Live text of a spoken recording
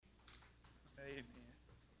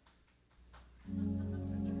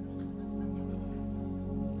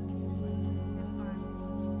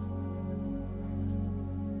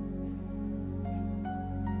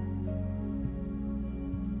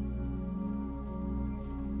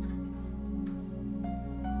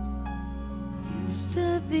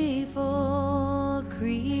stood before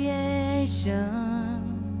creation,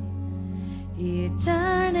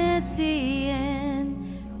 eternity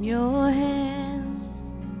in your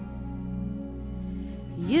hands.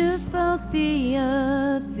 You spoke the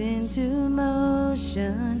earth into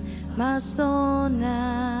motion, my soul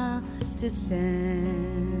now to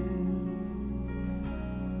stand.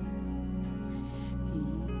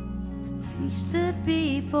 You stood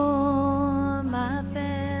before my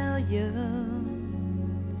failure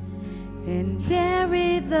and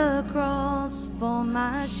carried the cross for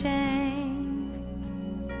my shame.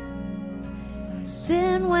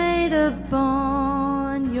 Sin weighed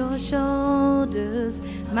upon your shoulders,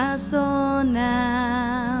 my soul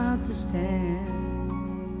now to stand.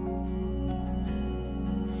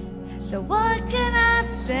 So what can I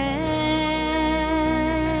say?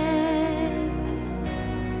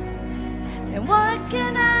 And what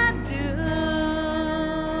can I do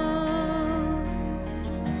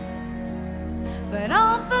but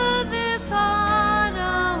offer this heart,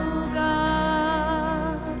 oh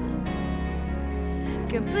God,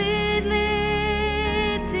 completely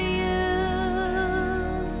to you?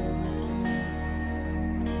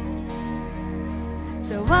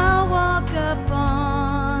 So I'll walk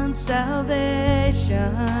upon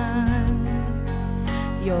salvation.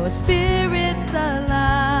 Your Spirit's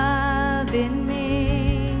alive in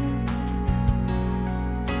me,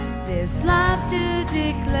 this life to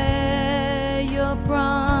declare your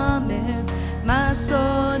promise, my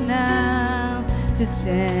soul now to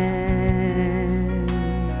stand.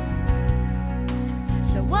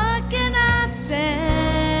 So what can I say?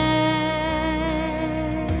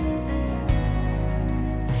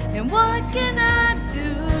 And what can I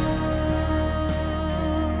do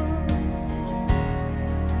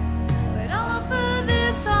but offer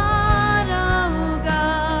this heart, oh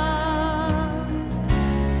God,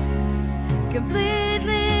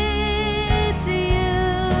 completely to you?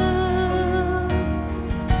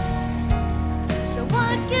 So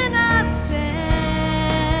what can I say?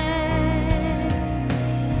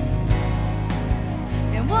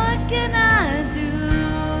 And what can I do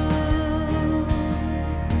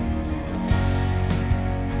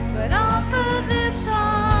but offer this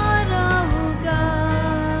heart, oh God,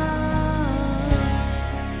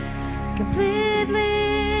 completely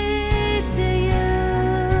to you?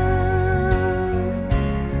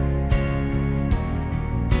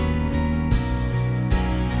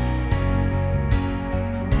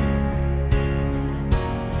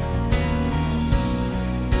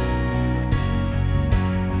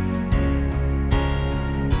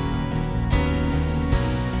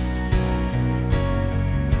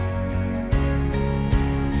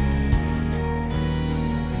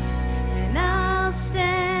 And I'll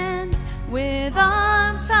stand with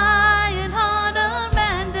arms high and heart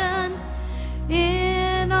abandoned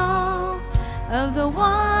in awe of the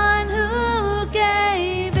one who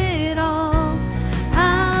gave it all.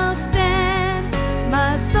 I'll stand,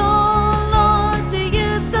 my soul, Lord, to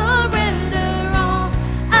you surrender all.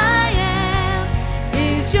 I am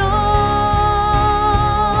is yours.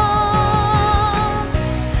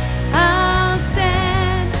 I'll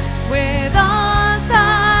stand with arms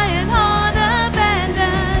high and heart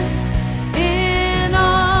abandoned in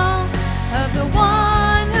awe of the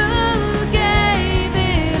one who gave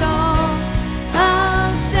it all.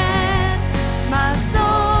 I'll stand, my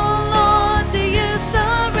soul, Lord, to you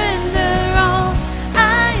surrender all.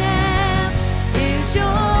 I am is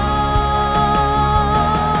yours.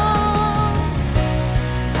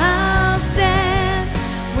 I'll stand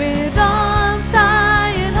with arms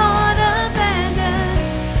high and heart abandoned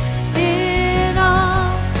in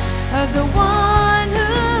awe of the one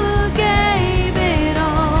who gave it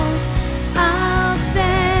all. I'll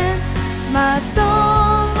stand, my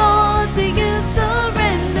soul, Lord, to you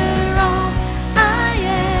surrender all. I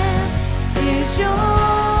am is yours.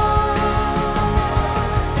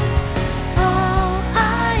 All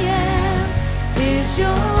I am is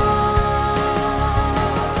yours.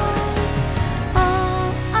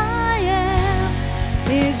 All I am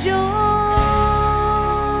is yours.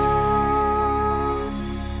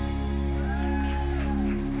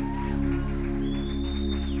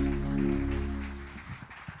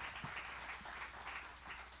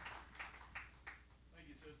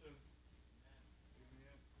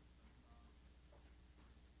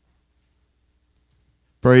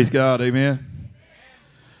 Praise God, amen.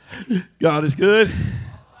 God is good.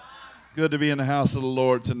 Good to be in the house of the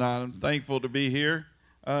Lord tonight. I'm thankful to be here.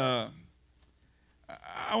 I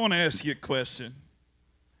want to ask you a question,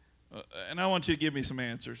 and I want you to give me some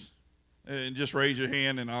answers. And just raise your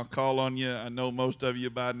hand, and I'll call on you. I know most of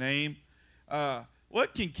you by name.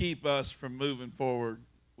 What can keep us from moving forward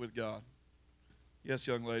with God? Yes,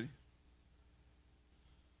 young lady.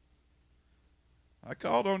 I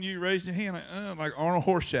called on you, raised your hand like Arnold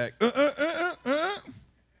Horseshack.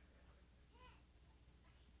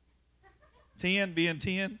 10, being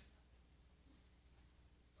 10.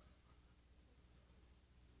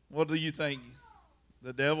 What do you think?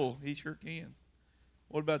 The devil, he sure can.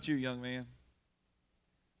 What about you, young man?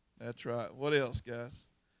 That's right. What else, guys?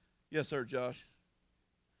 Yes, sir, Josh.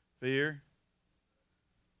 Fear.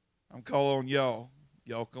 I'm calling on y'all.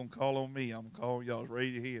 Y'all gonna call on me. I'm calling y'all.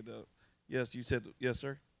 Raise your hand up. Yes, you said yes,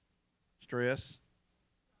 sir. Stress.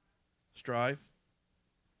 Strife.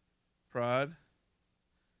 Pride.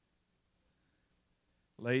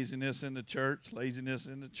 Laziness in the church. Laziness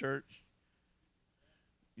in the church.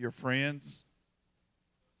 Your friends.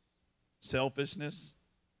 Selfishness.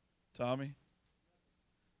 Tommy.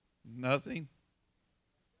 Nothing.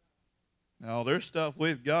 Now, there's stuff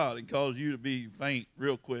with God that causes you to be faint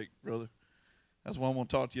real quick, brother. That's why I'm going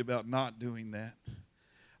to talk to you about not doing that.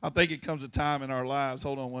 I think it comes a time in our lives.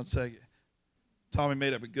 Hold on one second. Tommy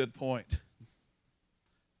made up a good point.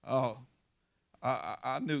 Oh,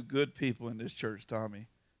 I knew good people in this church, Tommy,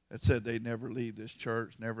 that said they'd never leave this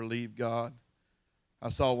church, never leave God. I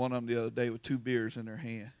saw one of them the other day with 2 beers in their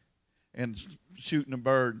hand and shooting a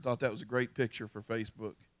bird and thought that was a great picture for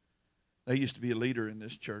Facebook. They used to be a leader in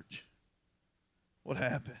this church. What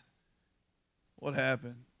happened? What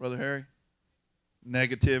happened, Brother Harry?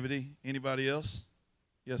 Negativity. Anybody else?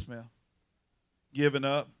 Yes, ma'am. Giving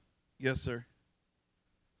up? Yes, sir.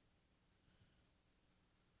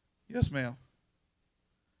 Yes, ma'am.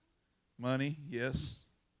 Money? Yes.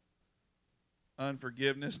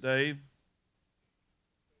 Unforgiveness, Dave.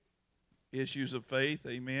 Issues of faith?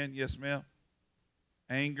 Amen. Yes, ma'am.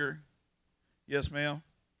 Anger? Yes, ma'am.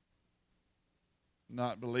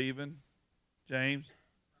 Not believing? James?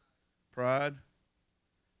 Pride?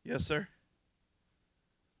 Yes, sir.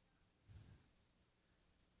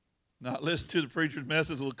 Not listen to the preacher's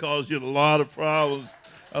message will cause you a lot of problems.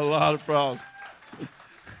 A lot of problems.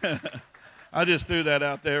 I just threw that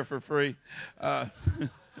out there for free.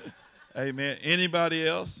 Amen. Anybody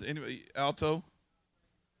else? Anybody? Alto?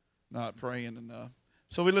 Not praying enough.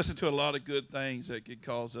 So we listen to a lot of good things that could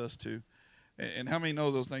cause us to. And how many know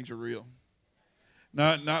those things are real?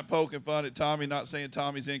 Not poking fun at Tommy, not saying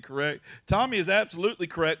Tommy's incorrect. Tommy is absolutely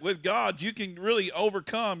correct. With God, you can really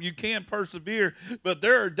overcome. You can persevere. But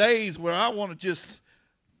there are days where I want to just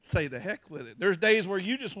say the heck with it. There's days where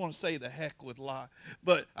you just want to say the heck with life.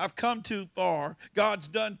 But I've come too far. God's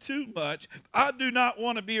done too much. I do not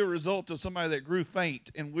want to be a result of somebody that grew faint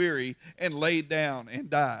and weary and laid down and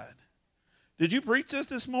died. Did you preach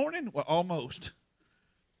this morning? Well, almost.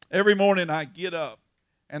 Every morning I get up.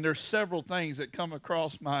 And there's several things that come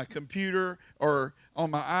across my computer or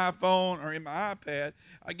on my iPhone or in my iPad.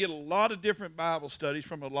 I get a lot of different Bible studies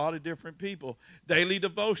from a lot of different people. Daily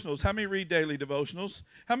devotionals. How many read daily devotionals?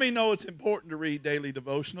 How many know it's important to read daily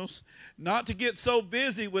devotionals? Not to get so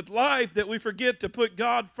busy with life that we forget to put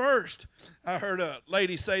God first. I heard a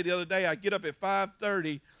lady say the other day, I get up at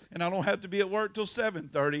 5:30 and I don't have to be at work till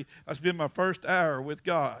 7:30. I spend my first hour with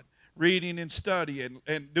God, reading and studying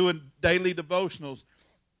and doing daily devotionals.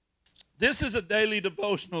 This is a daily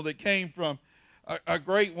devotional that came from a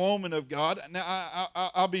great woman of God. Now,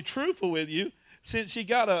 I'll be truthful with you. Since she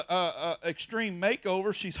got a extreme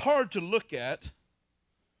makeover, she's hard to look at.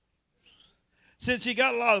 Since she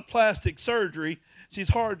got a lot of plastic surgery, she's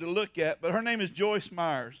hard to look at. But her name is Joyce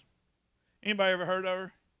Myers. Anybody ever heard of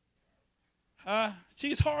her? Huh?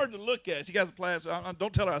 She's hard to look at. She got the plastic.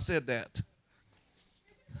 Don't tell her I said that.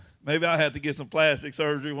 Maybe I have to get some plastic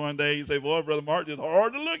surgery one day. You say, boy, Brother Martin, it's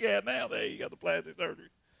hard to look at now. There you got the plastic surgery.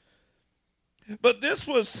 But this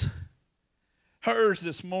was hers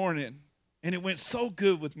this morning, and it went so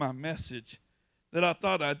good with my message that I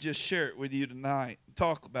thought I'd just share it with you tonight and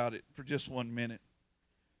talk about it for just 1 minute.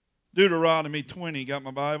 Deuteronomy 20. Got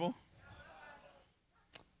my Bible?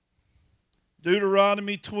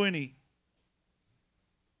 Deuteronomy 20.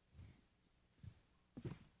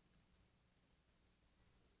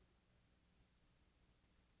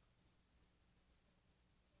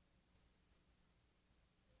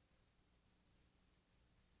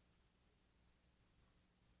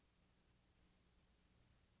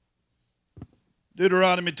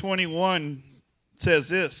 Deuteronomy 21 says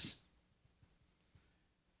this.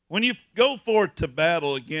 When you go forth to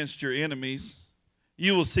battle against your enemies,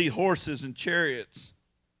 you will see horses and chariots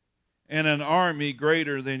and an army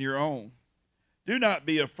greater than your own. Do not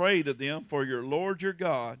be afraid of them, for your Lord your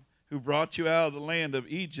God, who brought you out of the land of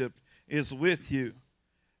Egypt, is with you.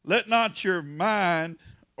 Let not your mind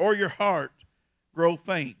or your heart grow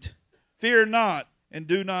faint. Fear not, and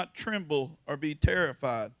do not tremble or be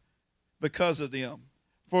terrified because of them.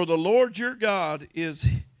 For the Lord your God is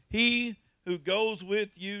he who goes with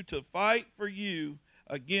you to fight for you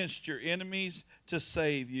against your enemies to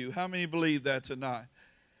save you. How many believe that tonight?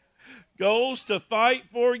 Goes to fight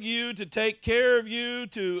for you, to take care of you,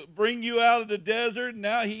 to bring you out of the desert.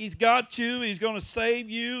 Now he's got you. He's going to save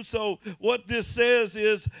you. So what this says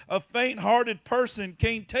is a faint-hearted person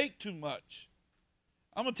can't take too much.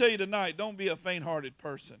 I'm going to tell you tonight, don't be a faint-hearted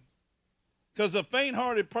person. Because a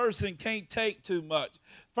faint-hearted person can't take too much.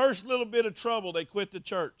 First little bit of trouble, they quit the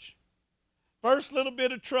church. First little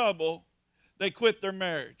bit of trouble, they quit their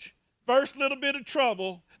marriage. First little bit of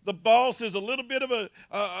trouble, the boss is a little bit of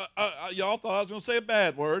y'all thought I was going to say a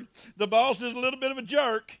bad word. The boss is a little bit of a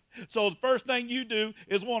jerk. So the first thing you do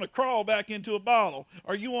is want to crawl back into a bottle,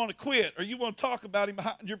 or you want to quit, or you want to talk about him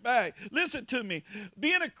behind your back. Listen to me.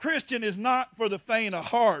 Being a Christian is not for the faint of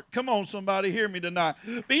heart. Come on, somebody, hear me tonight.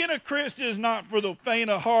 Being a Christian is not for the faint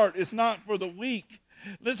of heart. It's not for the weak.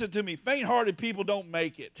 Listen to me. Faint-hearted people don't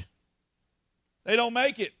make it. They don't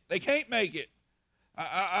make it. They can't make it.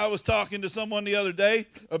 I was talking to someone the other day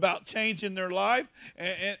about changing their life,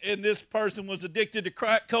 and this person was addicted to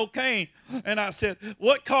crack cocaine. And I said,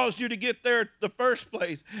 what caused you to get there in the first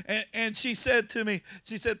place? And she said to me,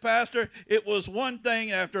 she said, Pastor, it was one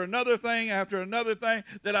thing after another thing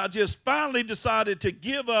that I just finally decided to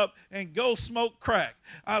give up and go smoke crack.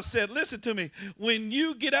 I said, listen to me. When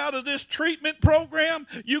you get out of this treatment program,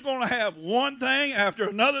 you're going to have one thing after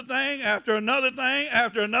another thing after another thing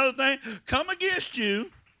after another thing come against you,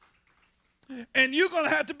 and you're going to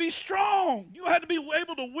have to be strong. You have to be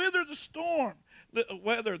able to weather the storm.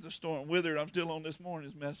 Withered, I'm still on this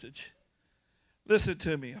morning's message. Listen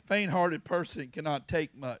to me. A faint-hearted person cannot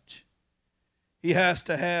take much. He has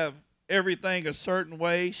to have everything a certain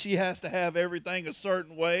way. She has to have everything a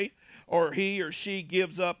certain way, or he or she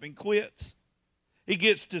gives up and quits. He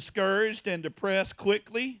gets discouraged and depressed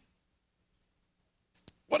quickly.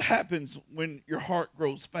 What happens when your heart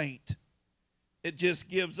grows faint? It just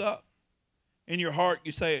gives up. In your heart,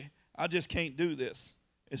 you say, I just can't do this.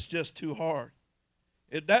 It's just too hard.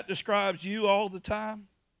 If that describes you all the time,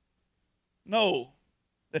 know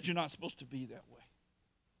that you're not supposed to be that way.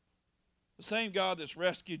 The same God that's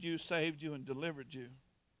rescued you, saved you, and delivered you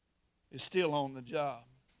is still on the job.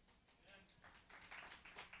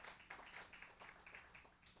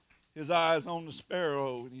 His eye is on the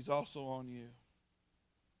sparrow, and he's also on you.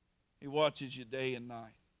 He watches you day and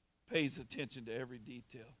night, pays attention to every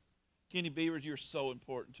detail. Kenny Beavers, you're so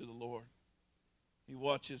important to the Lord. He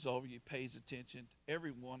watches over you, pays attention to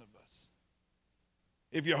every one of us.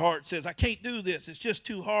 If your heart says, I can't do this, it's just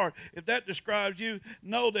too hard. If that describes you,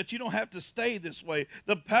 know that you don't have to stay this way.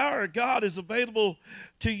 The power of God is available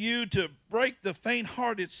to you to break the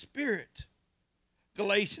faint-hearted spirit.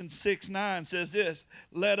 Galatians 6:9 says this,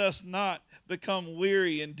 let us not become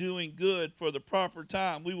weary in doing good, for the proper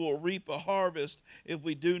time we will reap a harvest if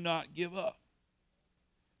we do not give up.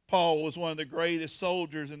 Paul was one of the greatest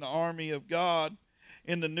soldiers in the army of God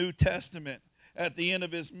in the New Testament. At the end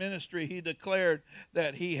of his ministry, he declared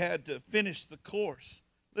that he had to finish the course.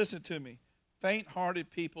 Listen to me.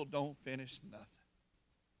 Faint-hearted people don't finish nothing.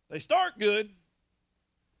 They start good,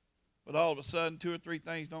 but all of a sudden 2 or 3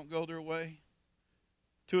 things don't go their way.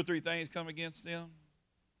 2 or 3 things come against them.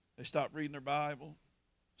 They stop reading their Bible,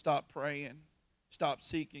 stop praying, stop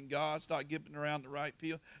seeking God, stop getting around the right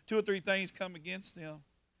people. 2 or 3 things come against them,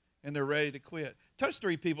 and they're ready to quit. Touch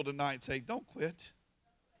 3 people tonight and say, don't quit.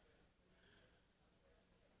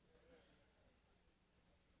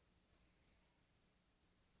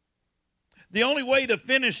 The only way to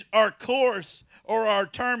finish our course or our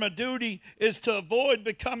term of duty is to avoid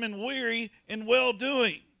becoming weary in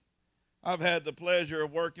well-doing. I've had the pleasure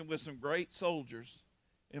of working with some great soldiers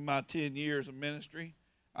in my 10 years of ministry.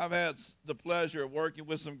 I've had the pleasure of working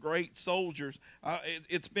with some great soldiers.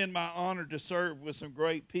 It's been my honor to serve with some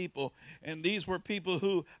great people. And these were people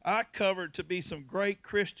who I covered to be some great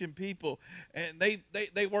Christian people. And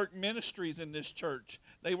they worked ministries in this church.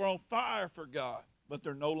 They were on fire for God, but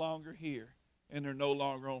they're no longer here. And they're no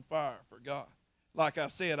longer on fire for God. Like I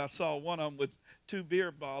said, I saw one of them with 2 beer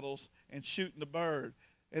bottles and shooting a bird.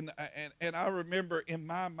 And I remember in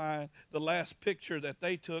my mind, the last picture that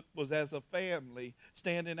they took was as a family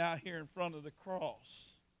standing out here in front of the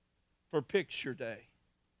cross for picture day.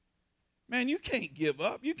 Man, you can't give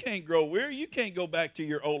up. You can't grow weary. You can't go back to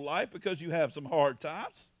your old life because you have some hard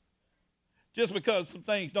times. Just because some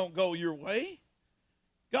things don't go your way.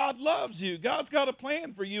 God loves you. God's got a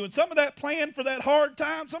plan for you. And some of that plan for that hard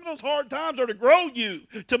time, some of those hard times are to grow you,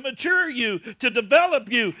 to mature you, to develop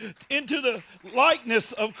you into the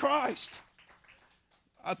likeness of Christ.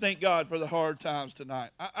 I thank God for the hard times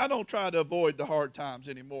tonight. I don't try to avoid the hard times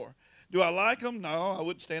anymore. Do I like them? No, I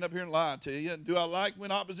wouldn't stand up here and lie to you. Do I like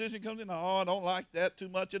when opposition comes in? No, I don't like that too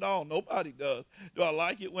much at all. Nobody does. Do I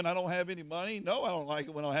like it when I don't have any money? No, I don't like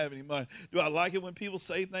it when I don't have any money. Do I like it when people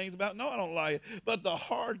say things about it? No, I don't like it. But the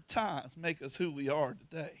hard times make us who we are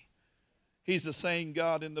today. He's the same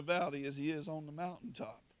God in the valley as he is on the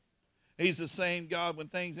mountaintop. He's the same God when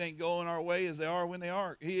things ain't going our way as they are when they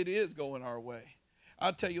are. It is going our way. I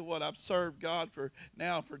tell you what, I've served God for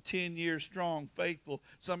 10 years strong, faithful.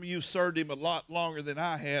 Some of you served him a lot longer than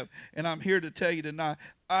I have. And I'm here to tell you tonight,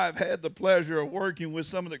 I've had the pleasure of working with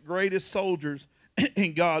some of the greatest soldiers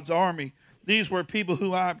in God's army. These were people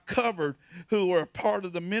who I've covered, who were a part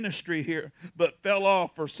of the ministry here, but fell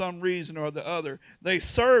off for some reason or the other. They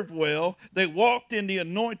served well. They walked in the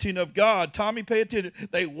anointing of God. Tommy, pay attention.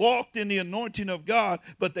 They walked in the anointing of God,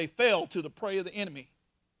 but they fell to the prey of the enemy.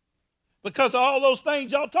 Because of all those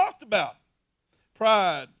things y'all talked about.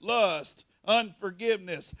 Pride, lust,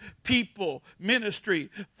 unforgiveness, people,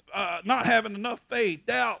 ministry, not having enough faith,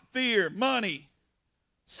 doubt, fear, money,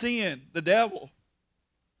 sin, the devil.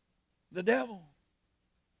 The devil.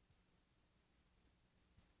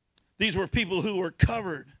 These were people who were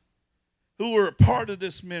covered, who were a part of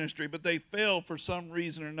this ministry, but they fell for some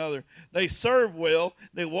reason or another. They served well,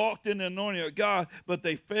 they walked in the anointing of God, but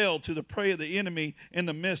they fell to the prey of the enemy in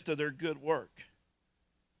the midst of their good work.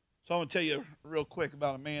 So I want to tell you real quick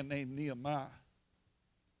about a man named Nehemiah.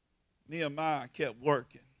 Nehemiah kept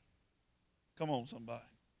working. Come on, somebody.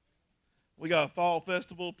 We got a fall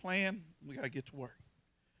festival planned. We got to get to work.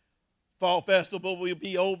 Fall festival will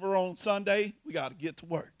be over on Sunday. We got to get to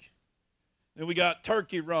work. And we got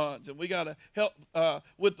turkey runs, and we got to help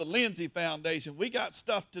with the Lindsay Foundation. We got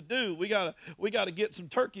stuff to do. We got to get some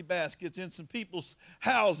turkey baskets in some people's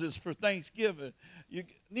houses for Thanksgiving.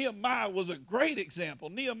 Nehemiah was a great example.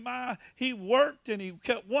 Nehemiah, he worked, and he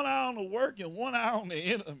kept one eye on the work and one eye on the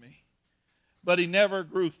enemy. But he never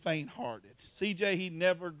grew faint-hearted. CJ, he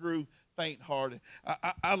never grew faint-hearted.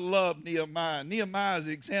 I love Nehemiah. Nehemiah is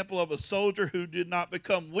an example of a soldier who did not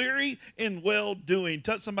become weary in well-doing.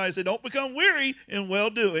 Touch somebody and say, don't become weary in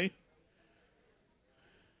well-doing.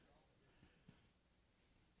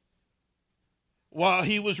 While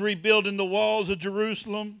he was rebuilding the walls of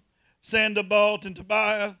Jerusalem, Sanballat and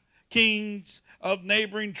Tobiah, kings of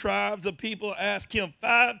neighboring tribes of people, asked him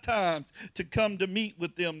 5 times to come to meet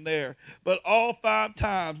with them there. But all 5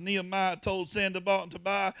 times Nehemiah told Sanballat and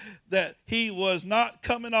Tobiah that he was not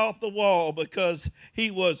coming off the wall because he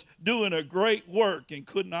was doing a great work and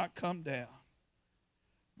could not come down.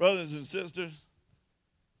 Brothers and sisters,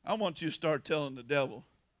 I want you to start telling the devil,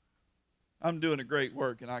 I'm doing a great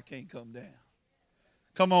work and I can't come down.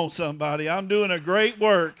 Come on, somebody. I'm doing a great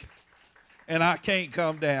work and I can't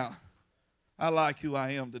come down. I like who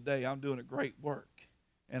I am today. I'm doing a great work,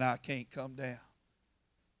 and I can't come down.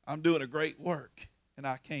 I'm doing a great work, and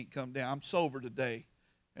I can't come down. I'm sober today,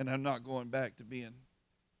 and I'm not going back to being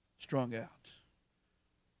strung out.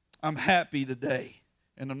 I'm happy today,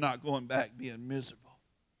 and I'm not going back being miserable.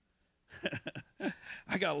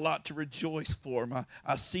 I got a lot to rejoice for.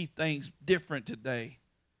 I see things different today,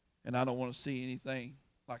 and I don't want to see anything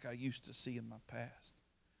like I used to see in my past.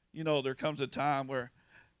 You know, there comes a time where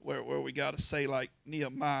we got to say like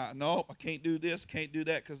Nehemiah, no, I can't do this, can't do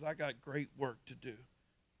that because I got great work to do.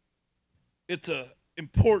 It's a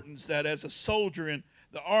importance that as a soldier in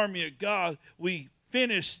the army of God, we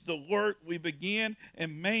finish the work we begin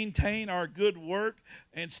and maintain our good work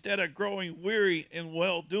instead of growing weary in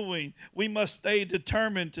well-doing. We must stay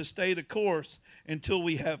determined to stay the course until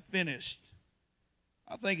we have finished.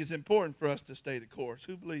 I think it's important for us to stay the course.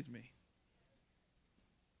 Who believes me?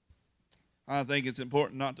 I think it's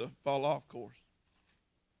important not to fall off course.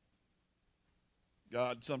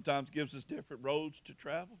 God sometimes gives us different roads to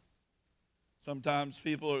travel. Sometimes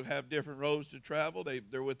people have different roads to travel.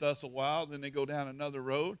 They're with us a while, then they go down another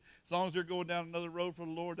road. As long as they're going down another road for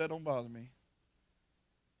the Lord, that don't bother me.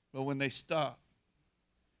 But when they stop,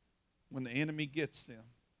 when the enemy gets them,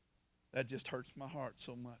 that just hurts my heart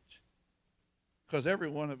so much. Because every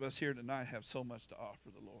one of us here tonight have so much to offer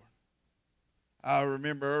the Lord. I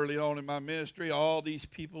remember early on in my ministry, all these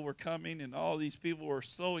people were coming and all these people were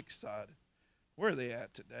so excited. Where are they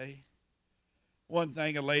at today? One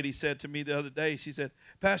thing a lady said to me the other day, she said,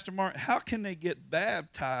 Pastor Martin, how can they get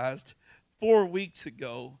baptized 4 weeks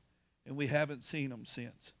ago and we haven't seen them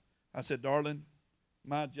since? I said, darling,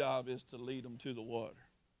 my job is to lead them to the water.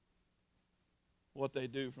 What they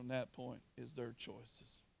do from that point is their choices.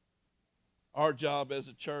 Our job as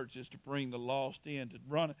a church is to bring the lost in, to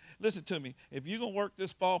run it. Listen to me. If you're going to work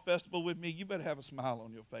this fall festival with me, you better have a smile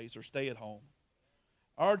on your face or stay at home.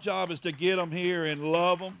 Our job is to get them here and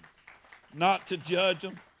love them, not to judge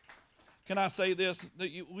them. Can I say this?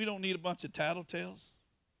 We don't need a bunch of tattletales.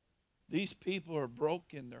 These people are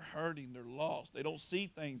broken, they're hurting, they're lost. They don't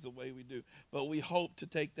see things the way we do. But we hope to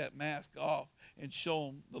take that mask off and show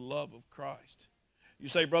them the love of Christ. You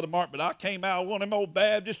say, Brother Mark, but I came out of one of them old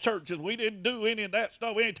Baptist churches. We didn't do any of that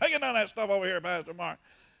stuff. We ain't taking none of that stuff over here, Pastor Mark.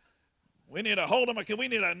 We need to hold them. We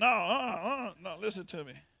need to, no, listen to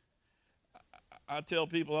me. I tell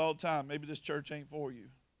people all the time, maybe this church ain't for you.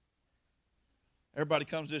 Everybody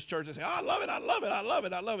comes to this church and says, I love it, I love it, I love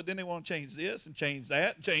it, I love it. Then they want to change this and change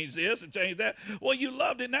that and change this and change that. Well, you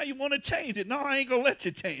loved it, now you want to change it. No, I ain't going to let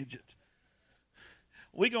you change it.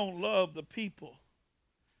 We're going to love the people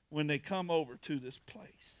when they come over to this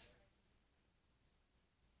place.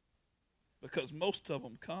 Because most of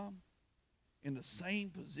them come in the same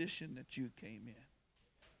position that you came in.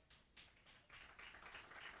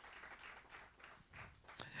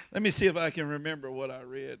 Let me see if I can remember what I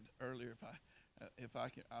read earlier. If I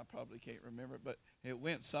can, I probably can't remember, but it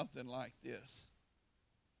went something like this.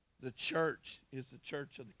 The church is the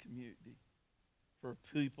church of the community for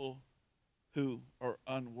people who are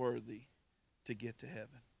unworthy to get to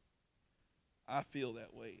heaven. I feel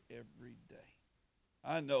that way every day.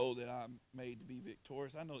 I know that I'm made to be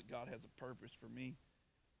victorious. I know that God has a purpose for me,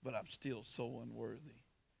 but I'm still so unworthy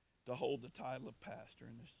to hold the title of pastor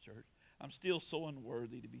in this church. I'm still so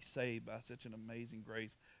unworthy to be saved by such an amazing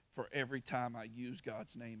grace for every time I use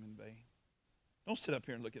God's name in vain. Don't sit up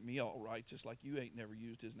here and look at me all righteous like you ain't never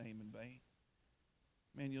used his name in vain.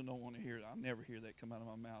 Man, you don't want to hear it. I'll never hear that come out of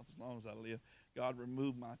my mouth as long as I live. God,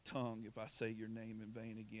 remove my tongue if I say your name in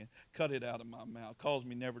vain again. Cut it out of my mouth. Cause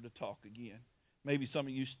me never to talk again. Maybe some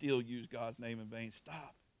of you still use God's name in vain.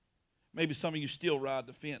 Stop. Maybe some of you still ride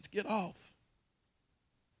the fence. Get off.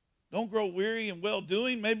 Don't grow weary in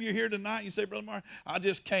well-doing. Maybe you're here tonight and you say, Brother Mark, I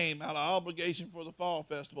just came out of obligation for the fall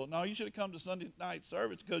festival. No, you should have come to Sunday night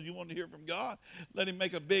service because you wanted to hear from God. Let him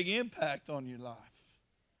make a big impact on your life.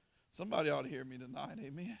 Somebody ought to hear me tonight.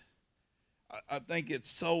 Amen. I think it's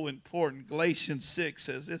so important. Galatians 6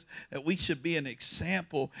 says this, that we should be an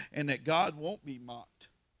example and that God won't be mocked.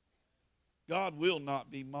 God will not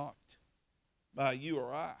be mocked by you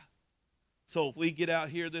or I. So if we get out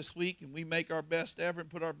here this week and we make our best effort and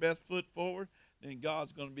put our best foot forward, then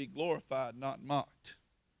God's going to be glorified, not mocked.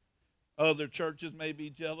 Other churches may be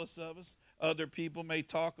jealous of us. Other people may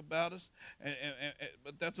talk about us,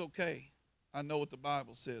 but that's okay. I know what the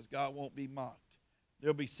Bible says. God won't be mocked.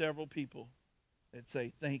 There'll be several people that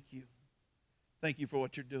say, thank you. Thank you for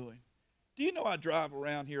what you're doing. Do you know I drive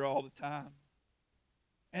around here all the time?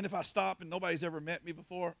 And if I stop and nobody's ever met me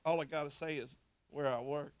before, all I got to say is where I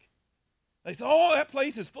work. They say, oh, that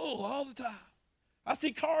place is full all the time. I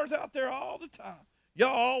see cars out there all the time. Y'all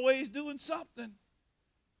always doing something.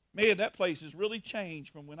 Man, that place has really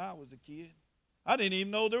changed from when I was a kid. I didn't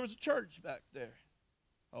even know there was a church back there.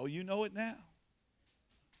 Oh, you know it now.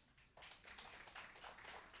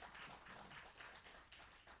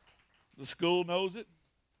 The school knows it.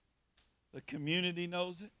 The community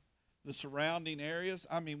knows it. The surrounding areas.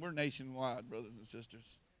 I mean, we're nationwide, brothers and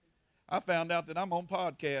sisters. I found out that I'm on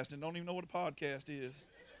podcast and don't even know what a podcast is.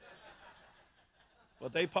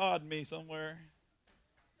 But they pod me somewhere.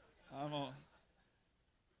 I'm on.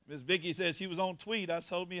 Miss Vicki said she was on tweet. I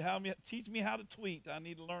told me teach me how to tweet. I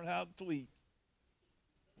need to learn how to tweet.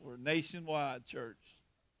 We're a nationwide church.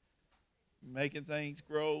 Making things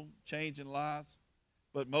grow, changing lives.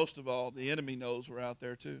 But most of all, the enemy knows we're out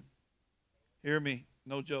there too. Hear me,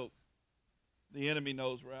 no joke. The enemy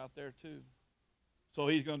knows we're out there too. So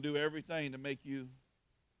he's going to do everything to make you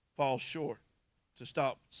fall short, to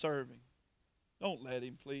stop serving. Don't let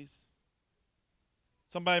him, please.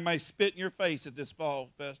 Somebody may spit in your face at this fall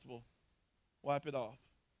festival. Wipe it off.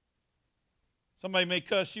 Somebody may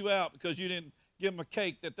cuss you out because you didn't give them a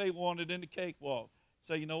cake that they wanted in the cakewalk.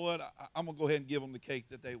 Say, you know what? I'm going to go ahead and give them the cake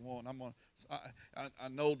that they want. I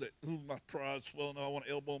know that my pride's swelling. I want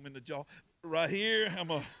to elbow them in the jaw. Right here, I'm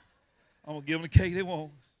going to give them the cake they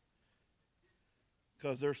want.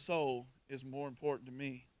 Because their soul is more important to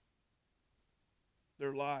me.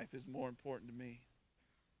 Their life is more important to me.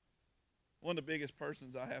 One of the biggest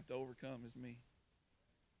persons I have to overcome is me.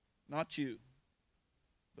 Not you,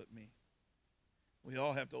 but me. We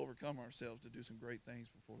all have to overcome ourselves to do some great things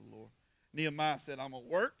before the Lord. Nehemiah said, I'm going to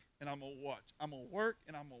work and I'm going to watch. I'm going to work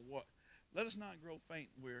and I'm going to watch. Let us not grow faint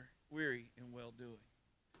and weary in well-doing.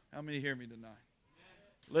 How many hear me tonight?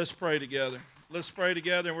 Let's pray together. Let's pray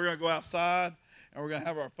together, and we're going to go outside, and we're going to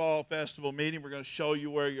have our fall festival meeting. We're going to show you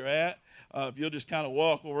where you're at. If you'll just kind of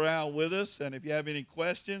walk around with us, and if you have any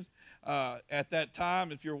questions, at that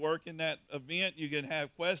time, if you're working that event, you can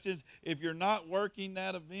have questions. If you're not working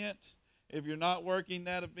that event, and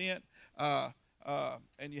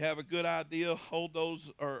you have a good idea, hold those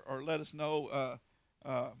or let us know.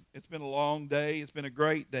 It's been a long day. It's been a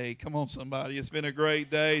great day. Come on, somebody. It's been a great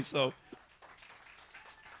day. So,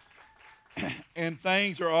 and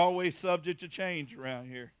things are always subject to change around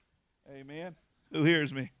here. Amen. Who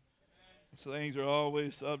hears me? So things are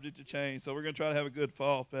always subject to change. So we're going to try to have a good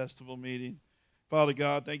fall festival meeting. Father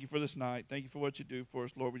God, thank you for this night. Thank you for what you do for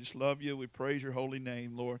us, Lord. We just love you. We praise your holy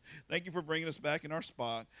name, Lord. Thank you for bringing us back in our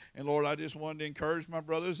spot. And, Lord, I just wanted to encourage my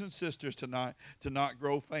brothers and sisters tonight to not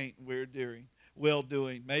grow faint in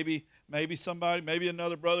well-doing. Maybe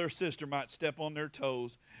another brother or sister might step on their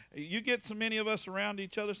toes. You get so many of us around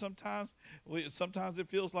each other sometimes. Sometimes it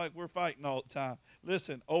feels like we're fighting all the time.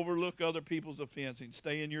 Listen, overlook other people's offenses.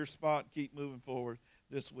 Stay in your spot and keep moving forward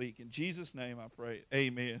this week. In Jesus' name I pray.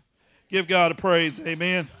 Amen. Give God a praise.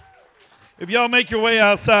 Amen. If y'all make your way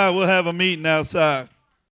outside, we'll have a meeting outside.